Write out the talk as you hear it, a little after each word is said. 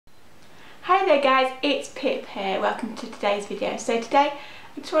Hi there guys, it's Pip here. Welcome to today's video. So today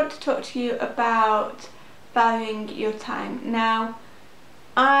I just want to talk to you about valuing your time. Now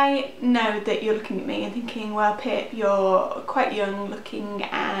I know that you're looking at me and thinking, well Pip, you're quite young looking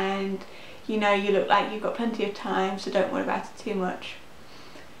and you know you look like you've got plenty of time, so don't worry about it too much.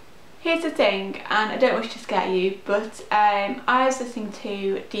 Here's the thing, and I don't wish to scare you, but I was listening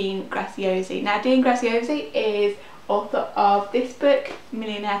to Dean Graziosi. Now Dean Graziosi is author of this book,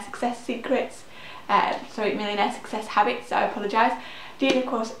 Millionaire Success Millionaire Success Habits, I apologise. Dean of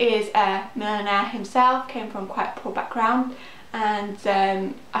course is a millionaire himself, came from quite a poor background, and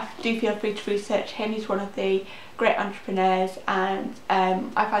I do feel free to research him. He's one of the great entrepreneurs, and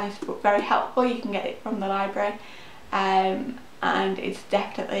I find this book very helpful. You can get it from the library, and it's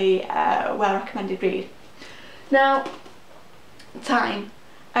definitely a well recommended read. Now, time.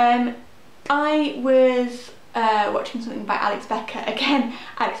 I was watching something by Alex Becker. Again,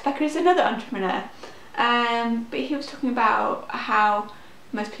 Alex Becker is another entrepreneur, but he was talking about how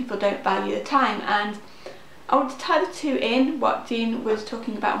most people don't value their time, and I want to tie the two in, what Dean was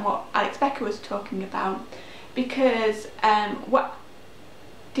talking about and what Alex Becker was talking about, because what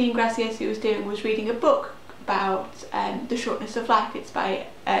Dean Graziosi was doing was reading a book about the shortness of life. It's by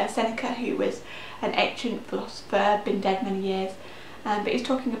Seneca, who was an ancient philosopher, been dead many years, but he's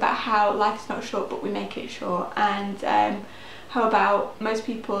talking about how life is not short but we make it short, and how about most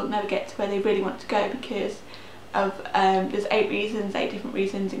people never get to where they really want to go because of there's 8 different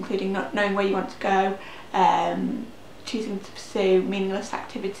reasons, including not knowing where you want to go, choosing to pursue meaningless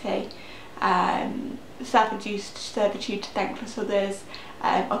activity, self-induced servitude to thankless others,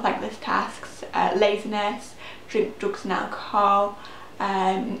 or thankless tasks, laziness, drink, drugs and alcohol,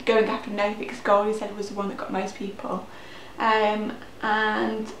 going after no fixed goal, he said was the one that got most people.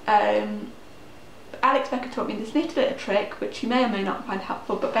 Alex Becker taught me this little trick, which you may or may not find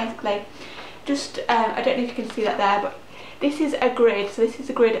helpful, but basically just, I don't know if you can see that there, but this is a grid. So this is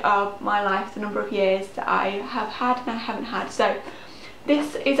a grid of my life, the number of years that I have had and I haven't had. So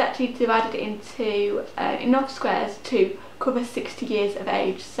this is actually divided into enough squares to cover 60 years of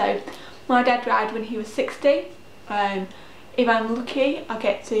age. So my dad died when he was 60. If I'm lucky, I'll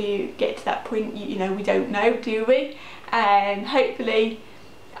get to that point. You know, we don't know, do we? Hopefully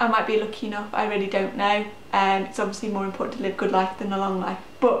I might be lucky enough, I really don't know. It's obviously more important to live a good life than a long life,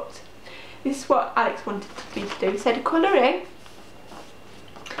 but this is what Alex wanted me to do. He said, colour in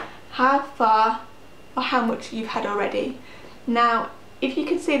how far or how much you've had already. Now if you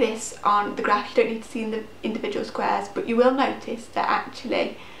can see this on the graph, you don't need to see in the individual squares, but you will notice that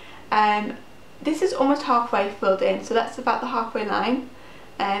actually this is almost halfway filled in, so that's about the halfway line.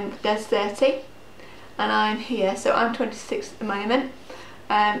 There's 30 and I'm here, so I'm 26 at the moment,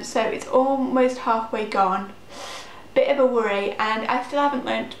 so it's almost halfway gone. Bit of a worry, and I still haven't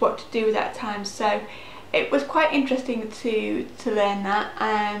learned what to do with that time, so it was quite interesting to learn that,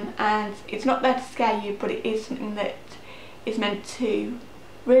 and it's not there to scare you, but it is something that is meant to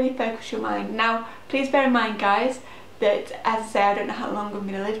really focus your mind. Now please bear in mind guys that, as I say, I don't know how long I'm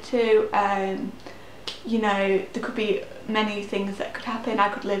going to live to. You know, there could be many things that could happen. I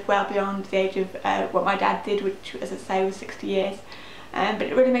could live well beyond the age of what my dad did, which, as I say, was 60 years, but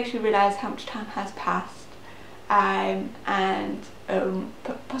it really makes you realise how much time has passed, and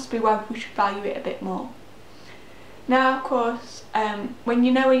possibly why we should value it a bit more. Now of course, when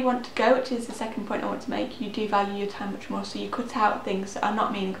you know where you want to go, which is the second point I want to make, you do value your time much more, so you cut out things that are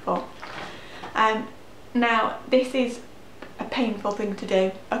not meaningful. Now this is a painful thing to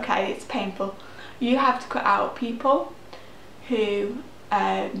do, okay, it's painful. You have to cut out people who,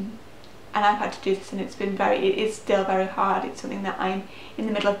 and I've had to do this, and it is still very hard. It's something that I'm in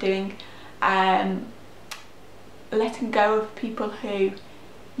the middle of doing, letting go of people who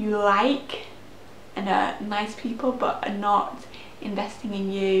you like and are nice people but are not investing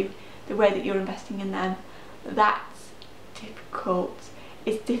in you the way that you're investing in them. That's difficult.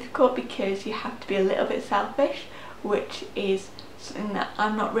 It's difficult because you have to be a little bit selfish, which is something that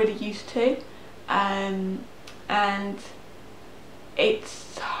I'm not really used to, and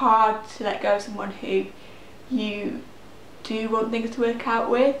it's hard to let go of someone who you do want things to work out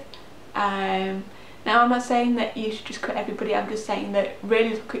with. Now I'm not saying that you should just cut everybody, I'm just saying that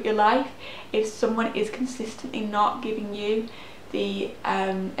really look at your life. If someone is consistently not giving you the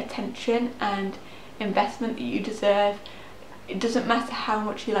attention and investment that you deserve, it doesn't matter how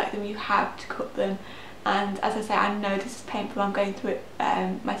much you like them, you have to cut them. And as I say, I know this is painful, I'm going through it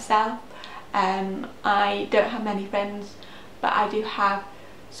myself. I don't have many friends, but I do have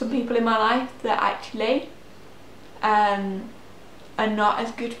some people in my life that actually are not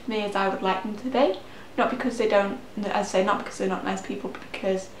as good for me as I would like them to be. Not because they don't, as I say, not because they're not nice people, but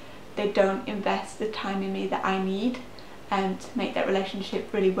because they don't invest the time in me that I need to make that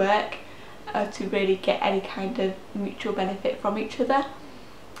relationship really work, or to really get any kind of mutual benefit from each other.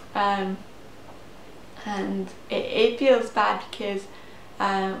 And it feels bad because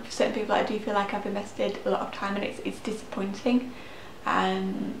for certain people I do feel like I've invested a lot of time, and it's disappointing.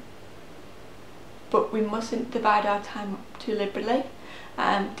 But we mustn't divide our time up too liberally.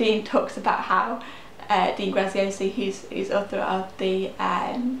 Dean talks about how Dean Graziosi, who's author of the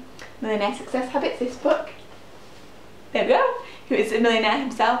Millionaire Success Habits, this book, there we go, who is a millionaire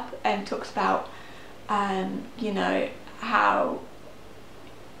himself, and talks about you know, how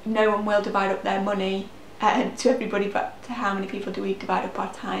no one will divide up their money to everybody, but to how many people do we divide up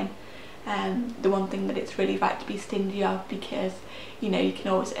our time. The one thing that it's really right to be stingy of, because you know, you can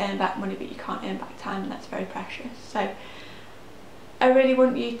always earn back money but you can't earn back time, and that's very precious. So I really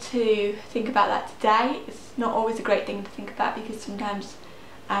want you to think about that today. It's not always a great thing to think about, because sometimes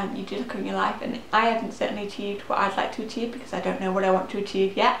you do look in your life, and I haven't certainly achieved what I'd like to achieve because I don't know what I want to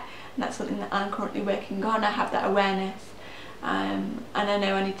achieve yet, and that's something that I'm currently working on. I have that awareness, and I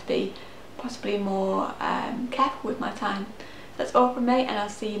know I need to be possibly more careful with my time. That's all from me, and I'll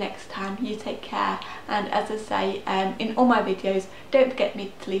see you next time. You take care, and as I say in all my videos, don't forget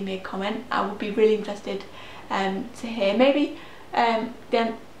to leave me a comment. I would be really interested to hear. Maybe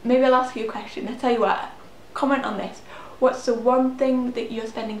I'll ask you a question. I'll tell you what, comment on this. What's the one thing that you're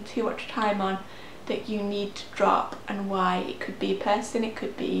spending too much time on that you need to drop, and why? It could be a person, it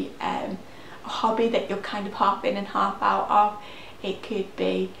could be a hobby that you're kind of half in and half out of. It could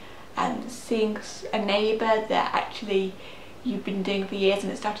be seeing a neighbour that actually you've been doing for years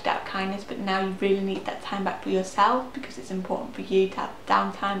and it started out of kindness, but now you really need that time back for yourself because it's important for you to have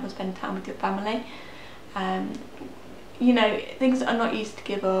downtime or spend time with your family. You know, things that are not easy to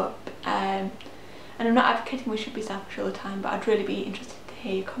give up. And I'm not advocating we should be selfish all the time, but I'd really be interested to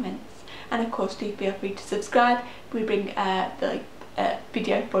hear your comments. And of course, do feel free to subscribe. We bring the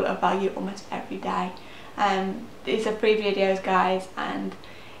video full of value almost every day. These are free videos, guys, and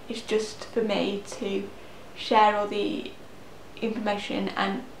it's just for me to share all the information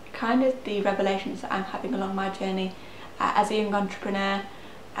and kind of the revelations that I'm having along my journey as a young entrepreneur,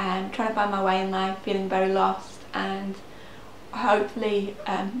 trying to find my way in life, feeling very lost, and hopefully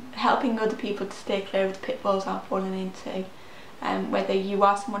helping other people to steer clear of the pitfalls I'm falling into. Whether you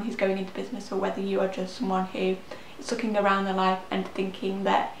are someone who's going into business, or whether you are just someone who is looking around their life and thinking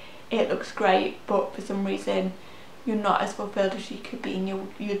that it looks great, but for some reason you're not as fulfilled as you could be, and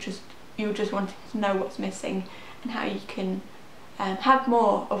you're just wanting to know what's missing and how you can have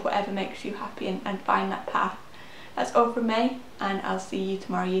more of whatever makes you happy, and find that path. That's all from me, and I'll see you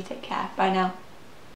tomorrow. You take care. Bye now.